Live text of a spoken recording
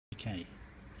Okay,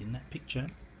 in that picture,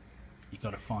 you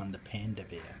got to find the panda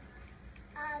bear.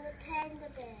 The panda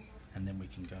bear. And then we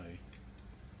can go.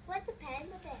 Where's the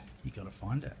panda bear? You got to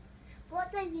find it.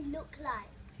 What does he look like?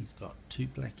 He's got 2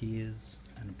 black ears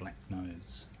and a black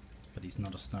nose, but he's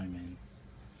not a snowman.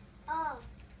 Oh,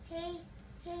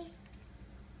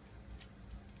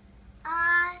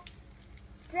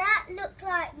 that looks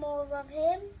like more of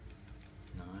him.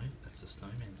 No, that's a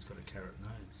snowman. He's got a carrot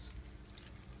nose.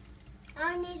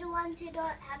 Only the ones who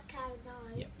don't have carrot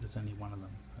nose. Yep, there's only one of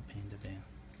them, a panda bear.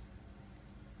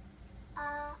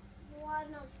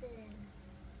 One of them.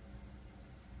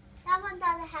 That one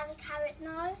doesn't have a carrot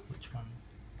nose. Which one?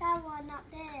 That one up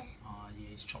there. Oh yeah,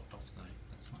 he's chopped off though.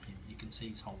 That's not him. You can see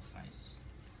his whole face.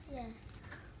 Yeah.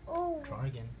 Oh. Try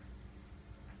again.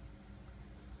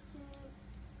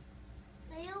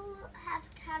 They all have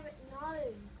carrot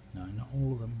nose. No, not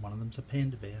all of them. One of them's a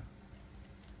panda bear.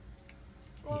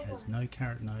 He has no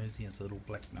carrot nose. He has a little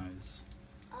black nose.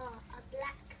 Oh, a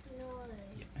black nose.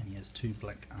 Yep, and he has 2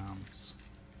 black arms.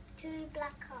 2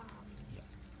 black arms. Yep,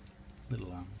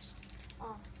 little arms.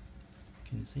 Oh.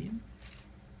 Can you see him?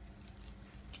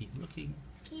 Keep looking.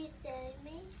 Can you see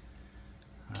me?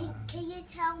 Can you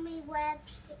tell me where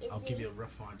is I'll give you a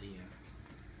rough idea.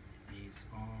 He's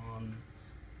on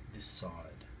this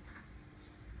side.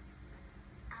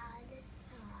 This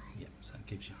side. Yep, so it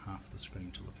gives you half the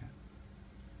screen to look at.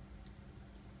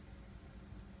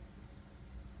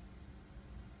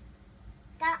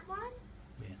 That one?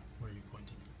 Yeah, where are you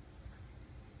pointing?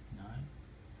 No,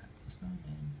 that's a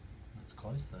snowman. That's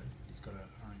close though. He's got an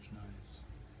orange nose.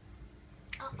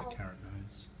 He's got a carrot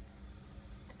nose.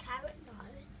 A carrot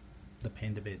nose? The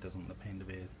panda bear doesn't. The panda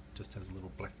bear just has a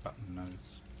little black button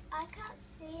nose. I can't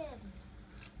see him.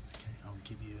 Okay, I'll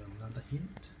give you another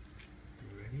hint.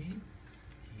 You ready?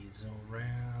 He's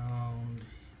around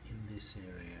in this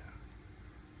area.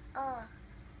 Oh.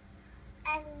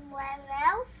 And where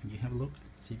else? You have a look,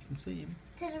 see if you can see him.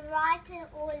 To the right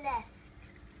or left?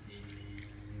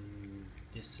 In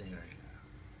this area.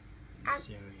 In this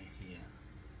area here.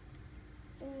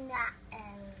 In that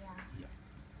area. Yep.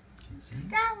 Can you see him?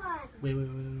 That one.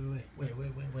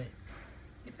 Wait.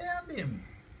 You found him.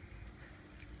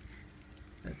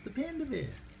 That's the panda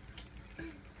bear.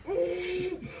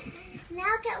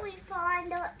 Now can we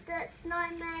find the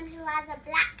snowman who has a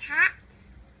black hat?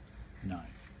 No.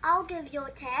 I'll give you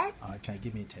a test. Okay,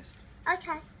 give me a test.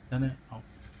 Okay. No.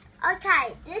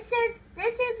 Okay, this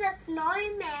is a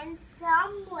snowman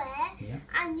somewhere, Yeah.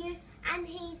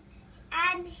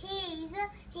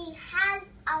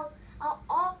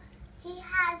 He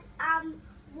has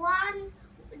one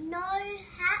no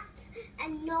hat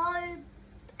and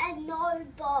no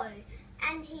bow,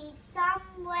 and he's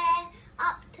somewhere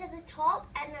up to the top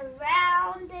and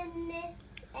around in this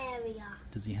area.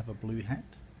 Does he have a blue hat?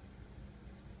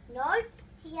 Nope,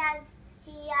 he has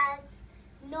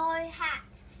no hat.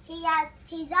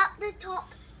 He's up the top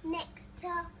next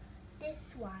to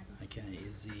this one. Okay,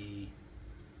 is he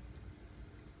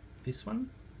this one?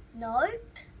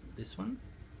 Nope. This one?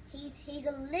 He's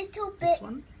a little bit. This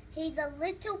one? He's a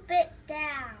little bit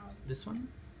down. This one?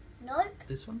 Nope.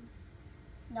 This one?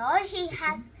 No, he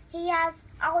has.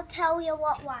 I'll tell you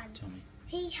what Okay, one. tell me.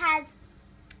 He has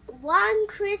one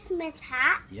Christmas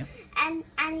hat. Yep. And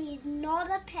he's not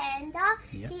a panda.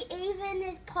 Yep. He even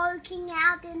is poking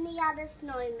out in the other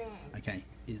snowman. Okay,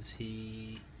 is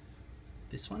he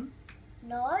this one?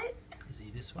 Nope. Is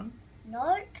he this one?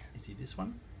 Nope. Is he this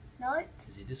one? Nope.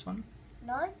 Is he this one?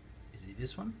 Nope. Is he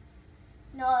this one?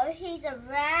 No, he's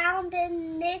around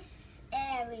in this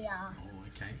area. Oh,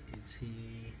 okay. Is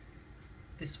he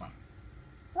this one?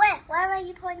 Where? Where are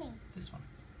you pointing? This one?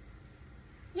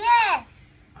 Yes!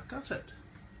 I got it.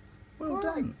 Well Good.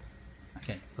 done.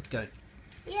 Okay, let's go.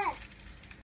 Yes.